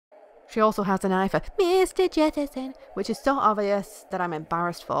She also has an eye for Mr. Jefferson, which is so obvious that I'm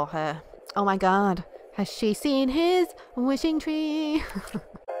embarrassed for her. Oh my god, has she seen his wishing tree?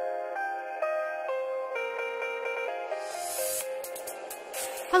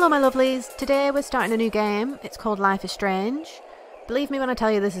 Hello my lovelies, today we're starting a new game. It's called Life is Strange. Believe me when I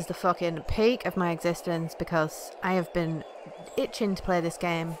tell you this is the fucking peak of my existence because I have been itching to play this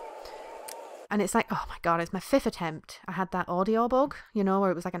game. And it's like, oh my god, it's my 5th attempt. I had that audio bug, you know,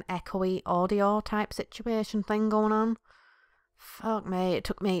 where it was like an echoey audio type situation thing going on. Fuck me, it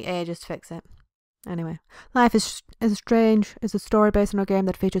took me ages to fix it. Anyway, Life is Strange is a story based on a game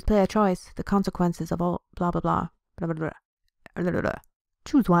that features player choice, the consequences of all blah blah blah. Blah blah blah. Blah blah blah.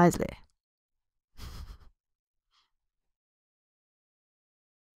 Choose wisely.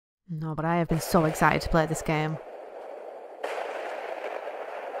 No, but I have been so excited to play this game.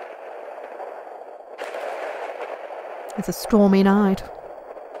 It's a stormy night.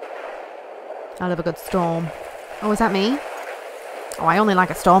 I love a good storm. Oh, is that me? Oh, I only like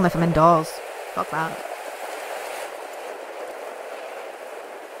a storm if I'm indoors. Fuck that.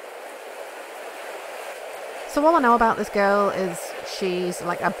 So all I know about this girl is she's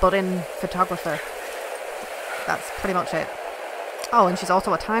like a budding photographer. That's pretty much it. Oh, and she's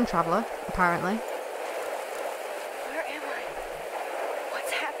also a time traveller, apparently. Where am I?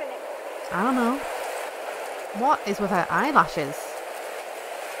 What's happening? I don't know. What is with her eyelashes?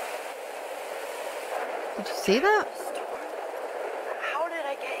 Did you see that? How did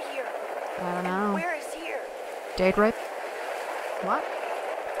I get here? I don't know. Where is here? Date rape? What?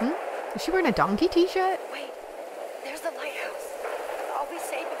 Is she wearing a donkey t-shirt? Wait, there's the lighthouse. I'll be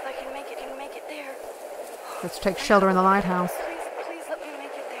safe if I can make it there. Let's take shelter in the lighthouse. Please let me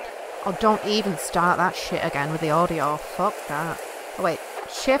make it there. Oh, don't even start that shit again with the audio. Fuck that. Oh wait,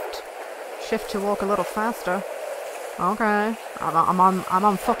 shift to walk a little faster. Okay, I'm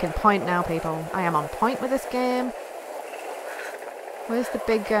on fucking point now, people. I am on point with this game. Where's the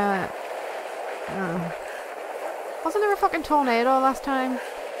big wasn't there a fucking tornado last time?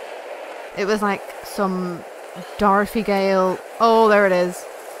 It was like some Dorothy Gale. Oh, there it is.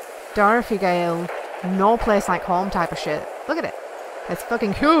 Dorothy Gale. No place like home type of shit. Look at it. It's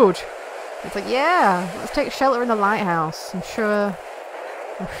fucking huge. It's like, yeah, let's take shelter in the lighthouse. I'm sure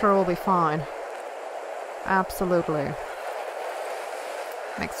we'll be fine. Absolutely.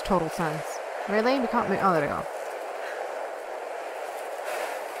 Makes total sense. Really? We can't move. Oh, there we go.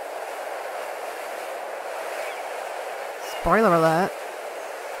 Spoiler alert.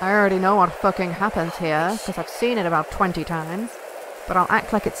 I already know what fucking happens here, because I've seen it about 20 times. But I'll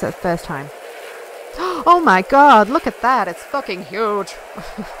act like it's the first time. Oh my god, look at that. It's fucking huge.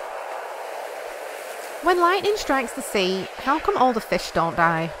 When lightning strikes the sea, how come all the fish don't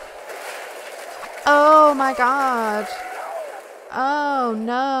die? Oh my god. Oh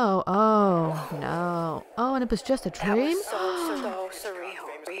no. Oh no. Oh, and it was just a dream? So surreal.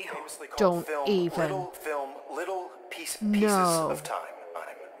 Don't even. Little pieces No. of time on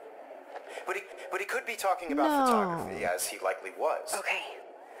him. But he could be talking about photography, as he likely was. Okay.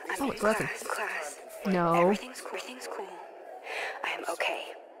 I'm Oh, in it wasn't. class. No. Everything's cool. I am okay.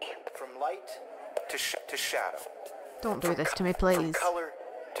 From light to shadow. Don't do this to me, From please. color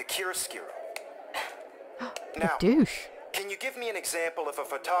to chiaroscuro. A Now, douche. can you give me an example of a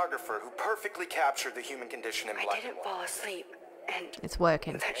photographer who perfectly captured the human condition in I black didn't and fall white? asleep, and It's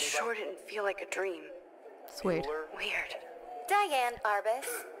working. that sure didn't feel like a dream. Sweet. Weird. Diane Arbus.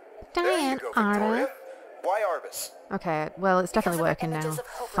 There you Diane go, Arda. Victoria. Why Arbus? Okay, well, it's definitely Because of working images now. of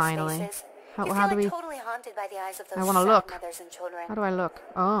hopeless Finally. faces. How You do feel we... like totally haunted by the eyes of those I wanna sad look. mothers and children. How do I look?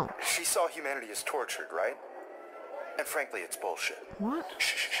 Oh. She saw humanity as tortured, right? And frankly, it's bullshit. What?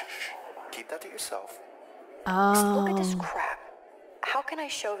 Shh. Keep that to yourself. Oh. Look at this crap. How can I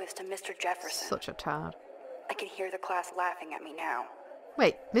show this to Mr. Jefferson? Such a tard. I can hear the class laughing at me now.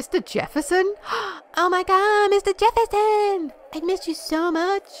 Wait, Mr. Jefferson? Oh my god, Mr. Jefferson! I missed you so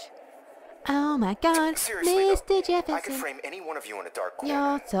much. Oh my god, Seriously, Mr. though, I could Jefferson. frame any one of you in a dark corner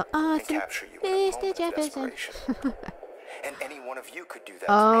You're so and awesome, capture you in a moment Mr. of Jefferson. desperation. And any one of you could do that.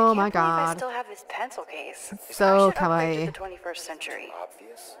 Oh I my can't believe I god. still have this pencil case. So I should upgrade kawaii. to the 21st century.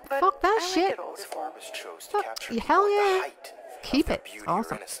 Obvious. But Fuck that I like shit. it old What if school. Arbus chose to Fuck, capture yeah, people hell at yeah. the height Keep of their it. It's beauty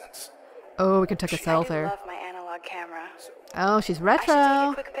awesome. or innocence? Oh, we can take a I do selfie. love my analog camera. Oh, she's I should take a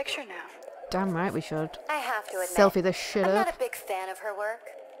retro. quick picture now. Damn right we should. I have to admit, Selfie this shit I'm up. not a big fan of her work.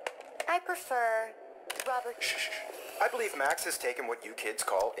 I prefer Robert. Shh. I believe Max has taken what you kids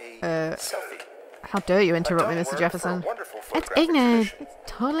call a selfie. How dare you interrupt me, A dumb Mr. word Jefferson? for a wonderful It's photographic ignorant. tradition.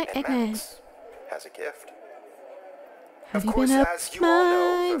 It's totally And ignorant. Max has a gift. Have Of you course, been up as you all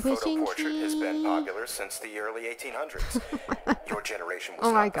know, the my photo wishing portrait has been tree? popular since the early 1800s. Your generation was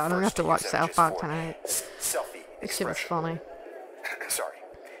Oh my not the god, I'm gonna have first to watch use South images Park for tonight. selfie This shit was expression. funny. Sorry,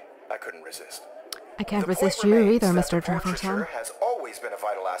 I couldn't resist. I can't The point resist you remains either, that Mr. the portraiture Jefferson. has always been a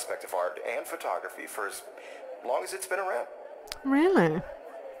vital aspect of art and photography for as long as it's been around. Really?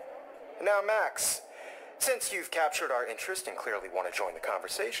 Now, Max, since you've captured our interest and clearly want to join the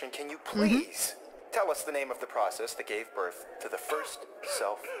conversation, can you Mm-hmm. please tell us the name of the process that gave birth to the first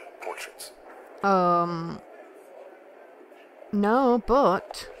self-portraits? No,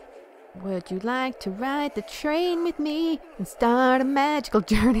 but would you like to ride the train with me and start a magical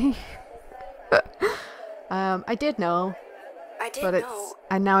journey? I did know, I did but know.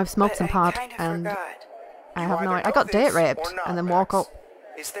 and now I've smoked but some I pot kind of and forgot. I You have no either idea. I know got date this raped or not, and then Max. woke up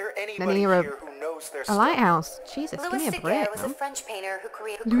Is there in anybody near here who knows their a stuff? lighthouse. Jesus, give Louis me a break, Daguerre was a man. French painter who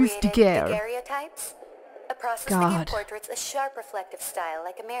created Louis Daguerre. daguerreotypes, a process that God. gave portraits a sharp reflective style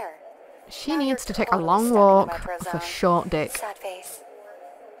like a mirror. She Now you're needs to take a totally long stepping in walk my pro with a zone. short dick. Sad face.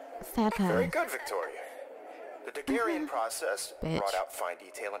 Sad Very face. good, Victoria. The Daguerrean process Bitch. brought out fine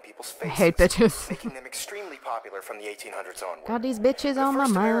detail in people's I faces, hate bitches. making them extremely popular from the 1800s onward. Got these bitches The on my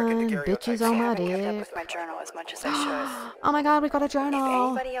first American mind, daguerreotypes bitches on I my haven't kept up dick. with my journal as much as I should. Oh my god, we got a If journal.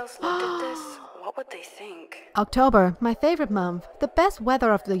 anybody else looked at this, what would they think? October, my favorite month, the best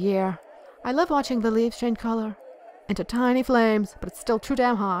weather of the year. I love watching the leaves change color into tiny flames, but it's still too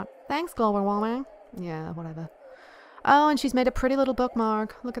damn hot. Thanks, global warming. Yeah, whatever. Oh, and she's made a pretty little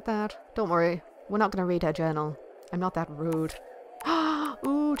bookmark. Look at that. Don't worry, we're not going to read her journal. I'm not that rude.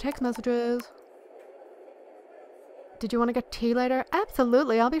 Ooh, text messages. Did you want to get tea later?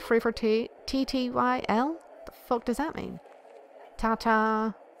 Absolutely, I'll be free for tea. TTYL? The fuck does that mean?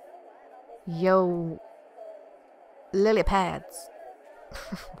 Ta-ta. Yo. Lily pads.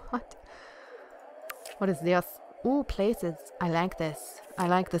 What? What is this? Ooh, places. I like this. I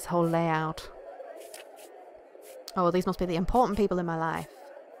like this whole layout. Oh, well, these must be the important people in my life.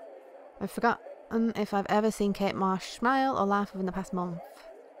 I've forgotten if I've ever seen Kate Marsh smile or laugh in the past month.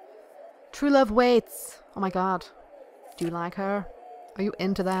 True love waits. Oh my god. Do you like her? Are you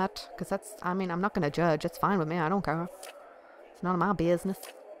into that? Because that's, I mean, I'm not going to judge. It's fine with me. I don't care. It's none of my business.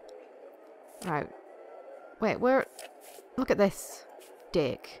 Right. Wait, where? Look at this.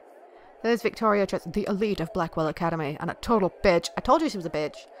 Dick. There's Victoria Chess, the elite of Blackwell Academy, and a total bitch. I told you she was a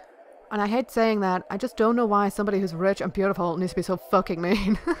bitch. And I hate saying that. I just don't know why somebody who's rich and beautiful needs to be so fucking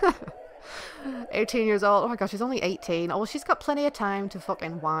mean. 18 years old. Oh my gosh, she's only 18. Oh, well, she's got plenty of time to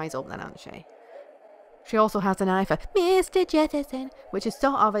fucking wise up then, hasn't she? She also has an eye for Mr. Jefferson, which is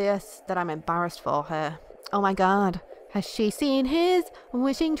so obvious that I'm embarrassed for her. Oh my god. Has she seen his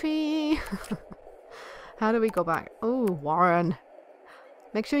wishing tree? How do we go back? Oh, Warren.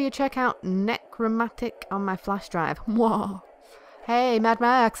 Make sure you check out Necromantic on my flash drive. Whoa. Hey, Mad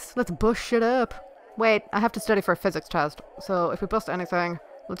Max, let's bust shit up. Wait, I have to study for a physics test, so if we bust anything,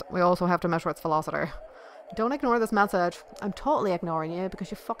 we also have to measure its velocity. Don't ignore this message. I'm totally ignoring you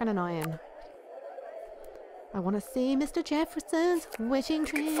because you're fucking annoying. I want to see Mr. Jefferson's wishing You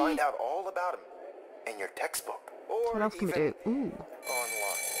tree. can find out all about him in your textbook, or What else can we do? even Ooh.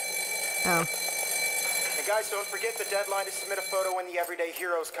 online. Oh. And guys, don't forget the deadline to submit a photo in the Everyday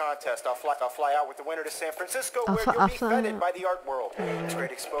Heroes contest. I'll fly out with the winner to San Francisco, where you'll be feted by the art world. It's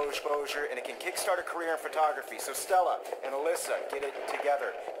great exposure, and it can kickstart a career in photography. So Stella and Alyssa, get it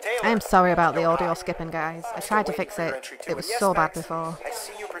together. Taylor, I'm sorry about the don't audio hide. skipping, guys. I Still tried to waiting fix for your it. entry too. It was And yes, so bad Max, before. I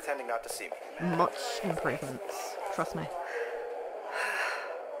see you pretending not to see me. Much improvements. Trust me.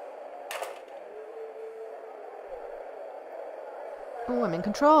 Oh, I'm in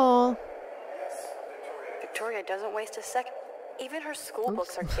control. Victoria doesn't waste a second. Even her school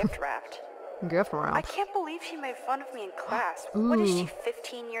books are gift wrapped. Gift I wrap. can't believe she made fun of me in class. What is she, Ooh.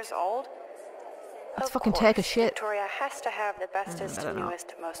 15 years old? Let's Of fucking take a course, shit. Victoria has to have the bestest, I don't know.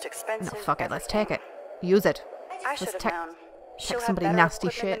 newest, most No, expensive. fuck it. Let's everything. take it. Use it. I should have take- known. She'll have somebody better nasty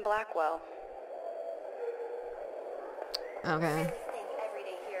equipment shit. than Blackwell. Okay.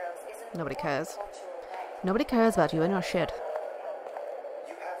 Nobody cares. Nobody cares about you and your shit.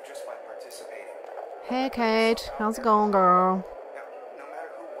 You have just by participating. Hey, Kate. How's it going, girl? Now, no matter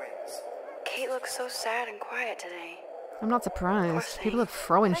who wins, Kate looks so sad and quiet today. I'm not surprised. People are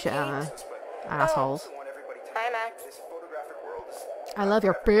throwing shit at her. Assholes. I want everybody to Hi, know Max. this photographic world is I love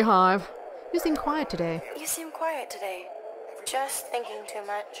your beehive. You seem quiet today. You seem quiet today. Just thinking too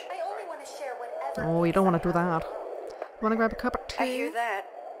much. I only want to share whatever. Oh, you don't want to do that. Want to grab a cup of I hear tea, that.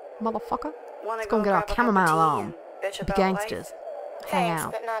 motherfucker? Wanna Let's go and get our grab a cup of chamomile tea on. and bitch Be about gangsters. Hang Thanks,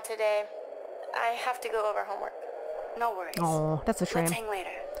 out. but not today. I have to go over homework. life? No worries. Oh, that's a shame. Let's hang later.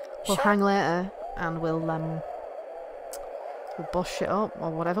 We'll Sure. hang later and we'll We'll bust shit up, or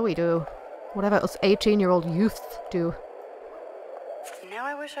whatever we do. Whatever us 18-year-old youths do. Now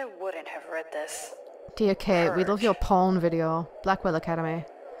I wish I wouldn't have read this. Dear Kate, we love your porn video. Blackwell Academy.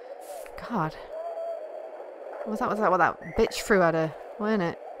 God. What that bitch threw at her, wasn't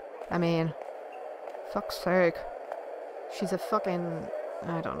it? I mean, fuck's sake. She's a fucking...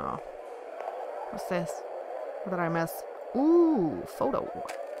 I don't know. What's this? What did I miss? Ooh, photo.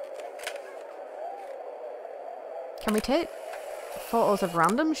 Can we take photos of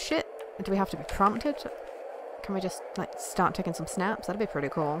random shit? Do we have to be prompted? Can we just, like, start taking some snaps? That'd be pretty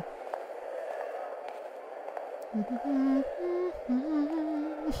cool.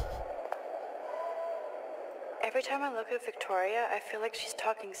 Every time I look at Victoria, I feel like she's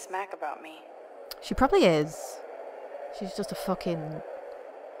talking smack about me. She probably is. She's just a fucking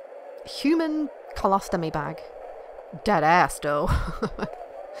human colostomy bag. Dead ass, though.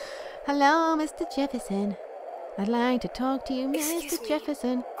 Hello, Mr. Jefferson. I'd like to talk to you, Mr.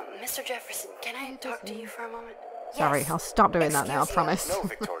 Jefferson. Mr. Jefferson, can I talk to you for a moment? Sorry, Yes. I'll stop doing that now, I promise. No,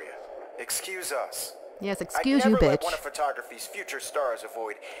 Victoria. Excuse us. Yes, I'd excuse you, never let bitch. one of photography's future stars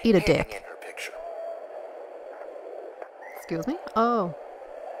avoid Eat a handing dick. in her picture. Excuse me? Oh.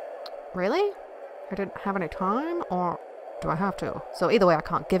 Really? I didn't have any time, or do I have to? So either way, I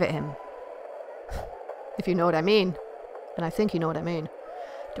can't give it him. If you know what I mean. And I think you know what I mean.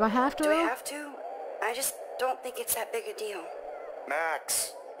 Do I have to? Do I have to? I just don't think it's that big a deal.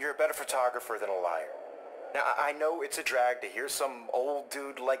 Max, you're a better photographer than a liar. Now, I know it's a drag to hear some old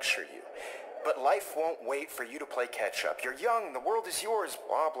dude lecture you, but life won't wait for you to play catch-up. You're young, the world is yours,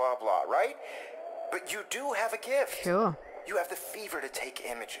 blah, blah, blah, right? But you do have a gift. Sure. You have the fever to take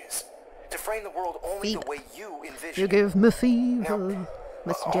images, to frame the world only the way you envision You it. give me fever, Now,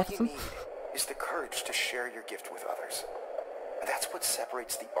 Mr. all Jefferson. you need is the courage to share your gift with others. And that's what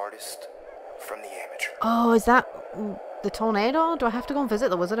separates the artist from the amateur. Oh, is that the tornado? Do I have to go and visit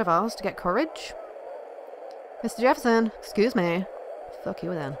the Wizard of Oz to get courage? Mr. Jefferson, excuse me. Fuck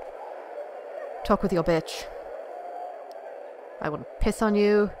you then. Talk with your bitch. I wouldn't piss on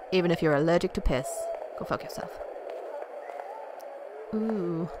you, even if you're allergic to piss. Go fuck yourself.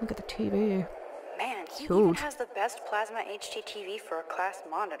 Ooh, look at the TV. Man, he Huge. even has the best plasma HD TV for a class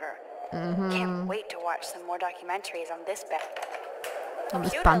monitor. Can't wait to watch some more documentaries on this bad. I'm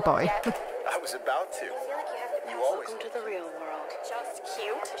this bad boy. I was about to. You always... Welcome to the real world. Just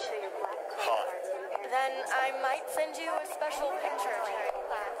cute. Hot. Then I might send you a special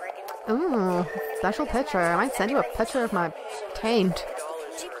picture. Ooh, special picture. I might send you a picture of my taint.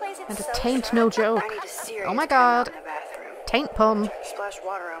 She plays it And a so taint, sharp. no joke. I need a serious Oh my timeout god. in the bathroom. Taint pun. Splash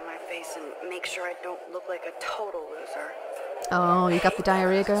water on my face and make sure I don't look like a total loser. Oh, you got the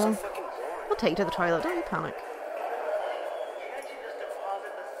diarrhea, girl? Fucking boring. I'll take you to the toilet. Don't you panic.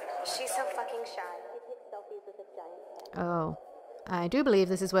 She's so fucking shy. She takes selfies with a giant head. Oh. I do believe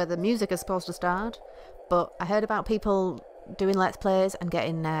this is where the music is supposed to start, but I heard about people doing Let's Plays and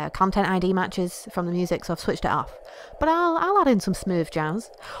getting content ID matches from the music, so I've switched it off. But I'll add in some smooth jazz.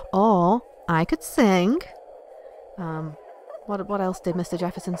 Or I could sing. What else did Mr.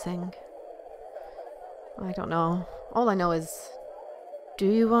 Jefferson sing? I don't know. All I know is, do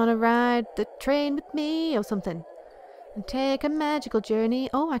you want to ride the train with me or something? And take a magical journey.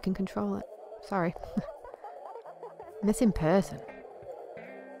 Oh, I can control it. Sorry. Missing person.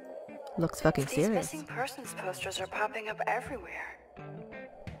 Looks fucking These serious. missing persons posters are popping up everywhere.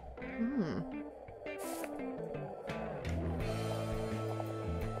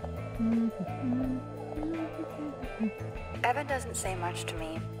 Evan doesn't say much to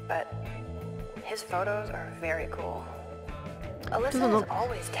me, but his photos are very cool. Alyssa is look-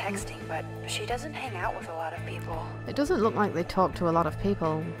 always texting, but she doesn't hang out with a lot of people. It doesn't look like they talk to a lot of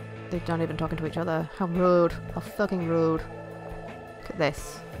people. They're not even talking to each other. How rude. How fucking rude. Look at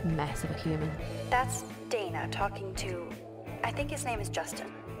this mess of a human. That's Dana talking to, I think his name is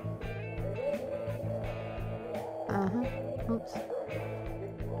Justin. Oops.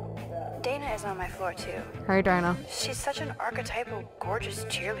 Dana is on my floor too. Hey, Dana. She's such an archetypal, gorgeous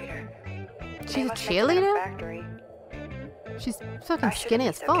cheerleader. They She's a must make them in cheerleader? Factory. She's I fucking shouldn't skinny be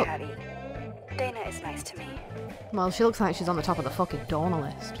as so fuck. catty. Dana is nice to me. Well, she looks like she's on the top of the fucking donor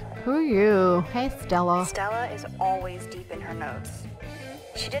list. Who are you? Hey, Stella. Stella is always deep in her notes.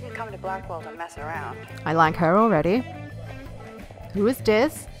 She didn't come to Blackwell to mess around. I like her already. Who is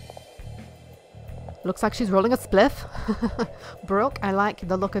this? Looks like she's rolling a spliff. Brooke, I like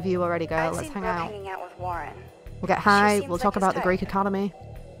the look of you already, girl. I've Let's seen hang Brooke out. hanging out with Warren. We'll get high. seems We'll like talk his about the type. Greek economy.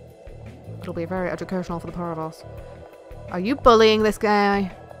 It'll be very educational for the pair of us. Are you bullying this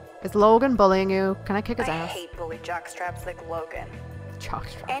guy? Is Logan bullying you? Can I kick his I ass? hate bully jockstraps like Logan.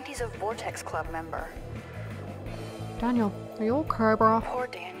 Jockstrap. And he's a Vortex Club member. Daniel, Are you okay, bro? Poor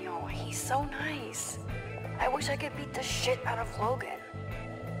Daniel. He's so nice. I wish I could beat the shit out of Logan.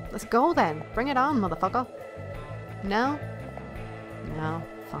 Let's go then. Bring it on, motherfucker. No? No.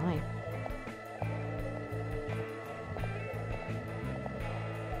 Fine.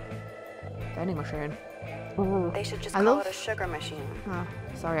 Vending machine. Ooh. They should just call it a sugar machine. Oh,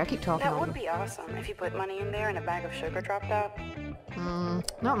 sorry, I keep talking That over. would be awesome if you put money in there and a bag of sugar dropped out.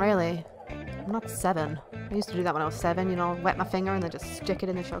 Not really. I'm not 7. I used to do that when I was 7, you know, wet my finger and then just stick it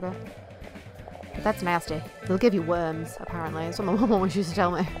in the sugar. But that's nasty. They'll give you worms, apparently. That's what my mum always used to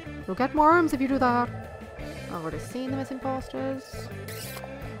tell me. You'll get worms if you do that. I've already seen the missing posters.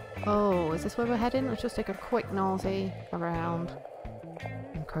 Oh, is this where we're heading? Let's just take a quick nosy around.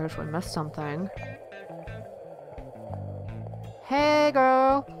 In case we missed something. Hey,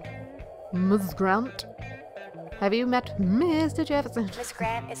 girl! Mrs. Grant. Have you met Mr. Jefferson? Miss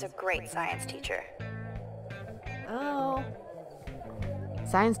Grant is a great science teacher. Oh.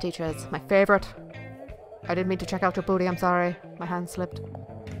 Science teachers, my favourite. I didn't mean to check out your booty, I'm sorry. My hand slipped.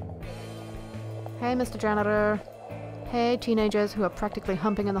 Hey, Mr. Janitor. Hey, teenagers who are practically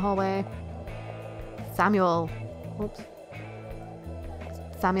humping in the hallway. Samuel. Oops.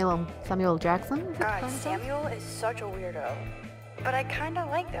 Samuel Jackson? Is it God, pronounced? Samuel is such a weirdo. But I kinda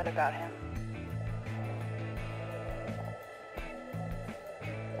like that about him.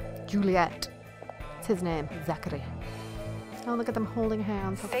 Juliet. It's his name, Zachary. Oh, look at them holding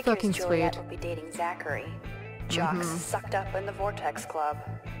hands. How Figures fucking Juliet sweet. would be dating Zachary. Jocks sucked up in the Vortex Club.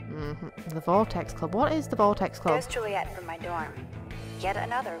 The Vortex Club. What is the Vortex Club? There's Juliet from my dorm. Yet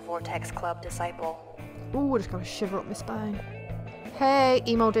another Vortex Club disciple. Ooh, I just got a shiver up my spine. Hey,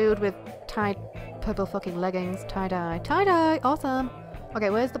 emo dude with tied purple fucking leggings. Tie-dye. Tie-dye! Awesome! Okay,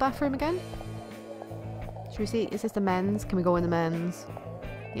 where's the bathroom again? Should we see? Is this the men's? Can we go in the men's?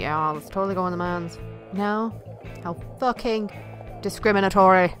 Yeah, let's totally go in the men's. No? How fucking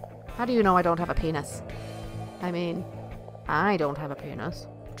discriminatory. How do you know I don't have a penis? I mean, I don't have a penis.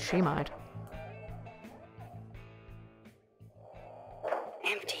 She might.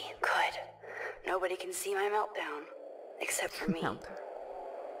 Empty. Good. Nobody can see my meltdown. Except for me. Meltdown.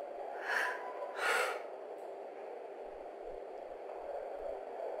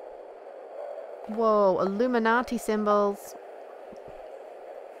 Whoa, Illuminati symbols.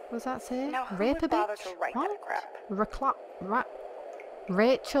 What does that say? Now, who Rape a would bother bitch? to write that crap?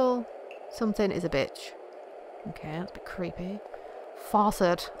 Rachel something is a bitch. Okay, that's a bit creepy.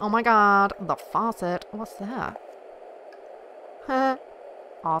 Faucet. Oh my god, the faucet. What's that?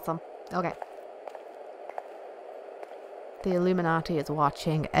 Awesome. Okay. The Illuminati is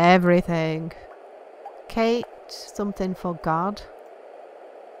watching everything. Kate, something for God.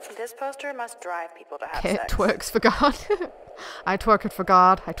 This poster must drive people to have Kate sex. twerks for God. I twerk it for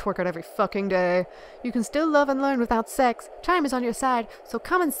God. I twerk it every fucking day. You can still love and learn without sex. Time is on your side, so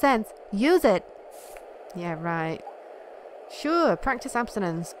common sense, use it. Yeah, right. Sure, practice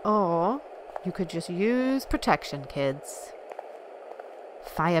abstinence. Or you could just use protection, kids.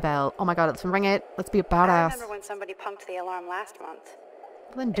 Fire bell. Oh my god, let's ring it. Let's be a I badass. remember when somebody punked the alarm last month.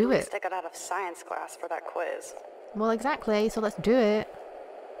 Well, then do At it. least I got out of science class for that quiz. Well, exactly, so let's do it.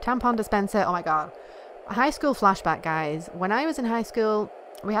 Tampon dispenser. Oh my god. A high school flashback, guys. When I was in high school,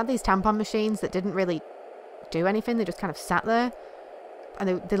 we had these tampon machines that didn't really do anything. They just kind of sat there.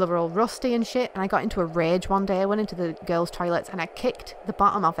 And they were all rusty and shit. And I got into a rage one day. I went into the girls' toilets and I kicked the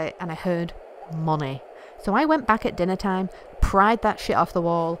bottom of it and I heard money. So I went back at dinner time, pried that shit off the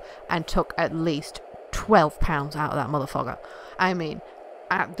wall, and took at least £12 out of that motherfucker. I mean,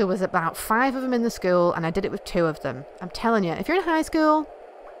 there was about 5 of them in the school and I did it with 2 of them. I'm telling you, if you're in high school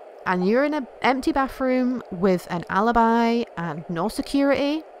and you're in an empty bathroom with an alibi and no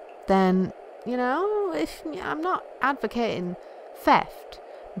security, then, you know, I'm not advocating theft,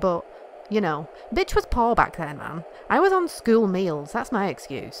 but, you know, bitch was poor back then, man. I was on school meals, that's my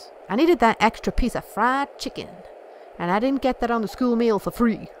excuse. I needed that extra piece of fried chicken, and I didn't get that on the school meal for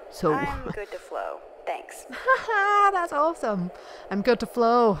free, so... I'm good to flow. Thanks. Haha, that's awesome. I'm good to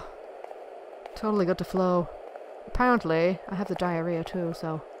flow. Totally good to flow. Apparently, I have the diarrhea too,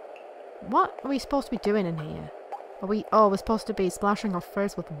 so... What are we supposed to be doing in here? we're supposed to be splashing our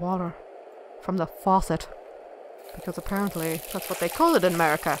face with water from the faucet. Because apparently, that's what they call it in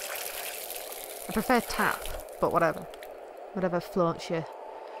America. I prefer tap, but whatever. Whatever floats your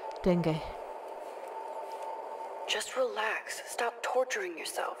dinghy. Just relax. Stop torturing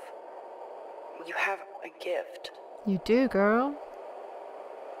yourself. You have a gift. You do, girl.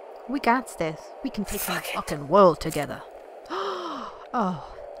 We got this. We can take on the Fuck it. fucking world together. Oh,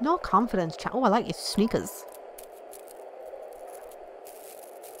 no confidence, chat. Oh, I like your sneakers.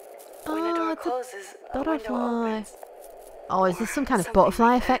 When a door Oh, it's a closes, a window butterfly. opens. Oh, is this some kind of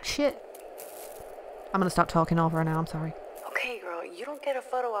butterfly effect shit? I'm gonna stop talking over her now, I'm sorry. Okay, girl, you don't get a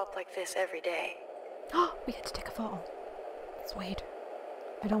photo op like this every day. Oh, we get to take a photo. Sweet.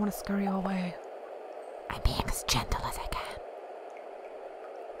 I don't want to scurry away. I'm being as gentle as I can.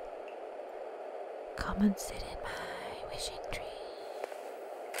 Come and sit in my wishing tree.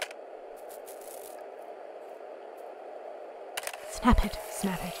 Snap it,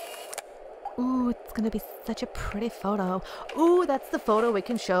 snap it. Ooh, it's gonna be such a pretty photo. Ooh, that's the photo we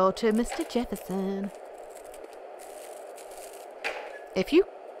can show to Mr. Jefferson.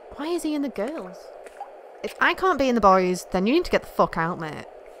 Why is he in the girls? If I can't be in the boys, then you need to get the fuck out, mate.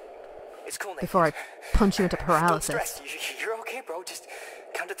 It's cool, Nathan. Before I punch you into Don't paralysis. stress. You're okay, bro. Just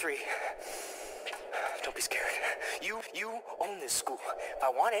count to 3. Don't be scared. You own this school. If I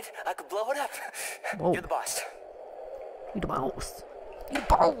wanted, I could blow it up. Whoa. You're the boss. You the boss. You the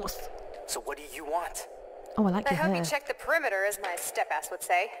boss. So what do you want? Oh, I like I your hope hair. you check the perimeter, as my step-ass would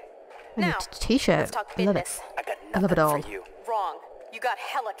say. And your Now, t-shirt. let's talk I love it. business. I got I love it nothing all. for you. Wrong. You got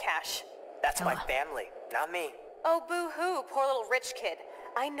hella cash. That's my family, not me. Oh, boo-hoo, poor little rich kid.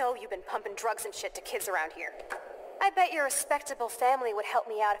 I know you've been pumping drugs and shit to kids around here. I bet your respectable family would help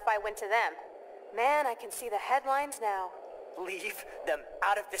me out if I went to them. Man, I can see the headlines now. Leave them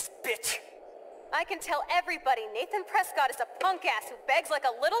out of this bitch. I can tell everybody Nathan Prescott is a punk ass who begs like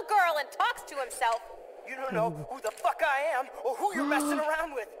a little girl and talks to himself. You don't know who the fuck I am or who you're messing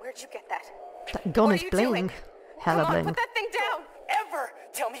around with. Where'd you get that? That gun What is are you bling. doing? Hella Come on, bling. put that thing down! Ever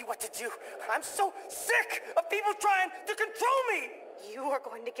tell me what to do. I'm so sick of people trying to control me. You are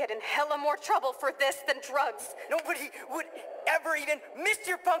going to get in hella more trouble for this than drugs. Nobody would ever even miss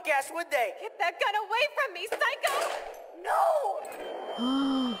your punk ass, would they? Get that gun away from me, psycho!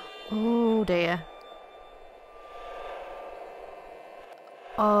 No! Oh dear.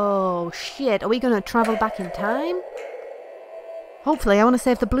 Oh shit, are we gonna travel back in time? Hopefully, I want to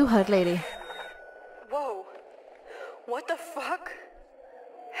save the blue-haired lady. Whoa. What the fuck?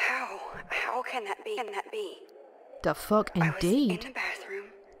 How can that be? The fuck, I was indeed. in the bathroom.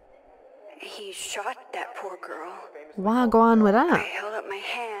 He shot that poor girl. Why go on with I that? held up my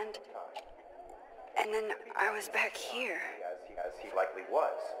hand. And then I was back here. As he likely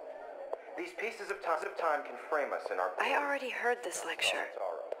was. These pieces of time can frame us in our I already heard this lecture.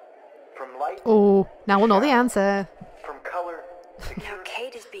 sorrow. From light, Oh, now we'll know the answer. from color, to Now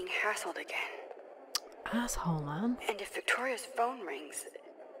Kate is being hassled again. Asshole, man. And if Victoria's phone rings,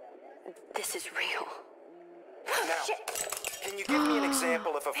 this is real. now. Can you give me an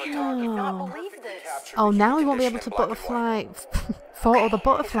example of a photographer? No. Believe this. Oh, now we won't be able to butterfly photo the If I'm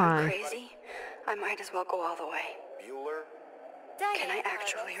butterfly. crazy, I might as well go all the way. Bueller? Can I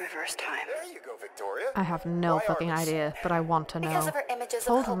actually reverse time? There you go, Victoria. I have no Why fucking Artemis? idea, but I want to Because know. of her images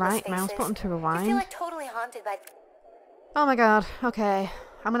Hold of hopeless right mouse faces. button to I feel rewind. like totally haunted by... Oh my god, okay.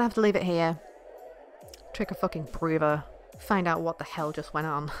 I'm gonna have to leave it here. Trick a fucking breather. Find out what the hell just went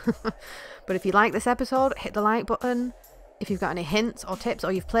on. But if you like this episode, hit the like button. If you've got any hints or tips,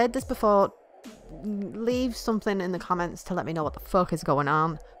 or you've played this before, leave something in the comments to let me know what the fuck is going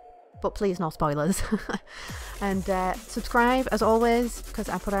on. But please, no spoilers. And subscribe, as always, because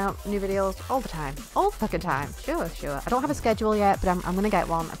I put out new videos all the time. All the fucking time. Sure. I don't have a schedule yet, but I'm going to get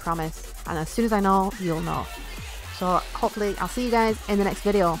one, I promise. And as soon as I know, you'll know. So hopefully I'll see you guys in the next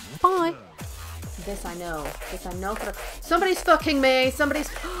video. Bye! This I know. For somebody's fucking me! Somebody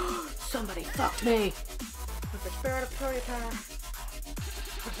fucked me! With the spirit of Toyota.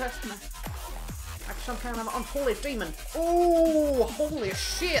 Possessed me. Like some kind of unholy demon. Oh, holy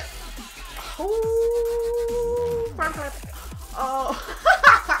shit! Oh,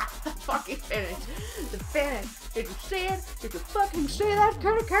 fucking finished. The finish. Did you see it? Did you fucking see that,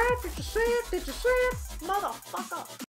 kitty cat? Did you see it? Motherfucker.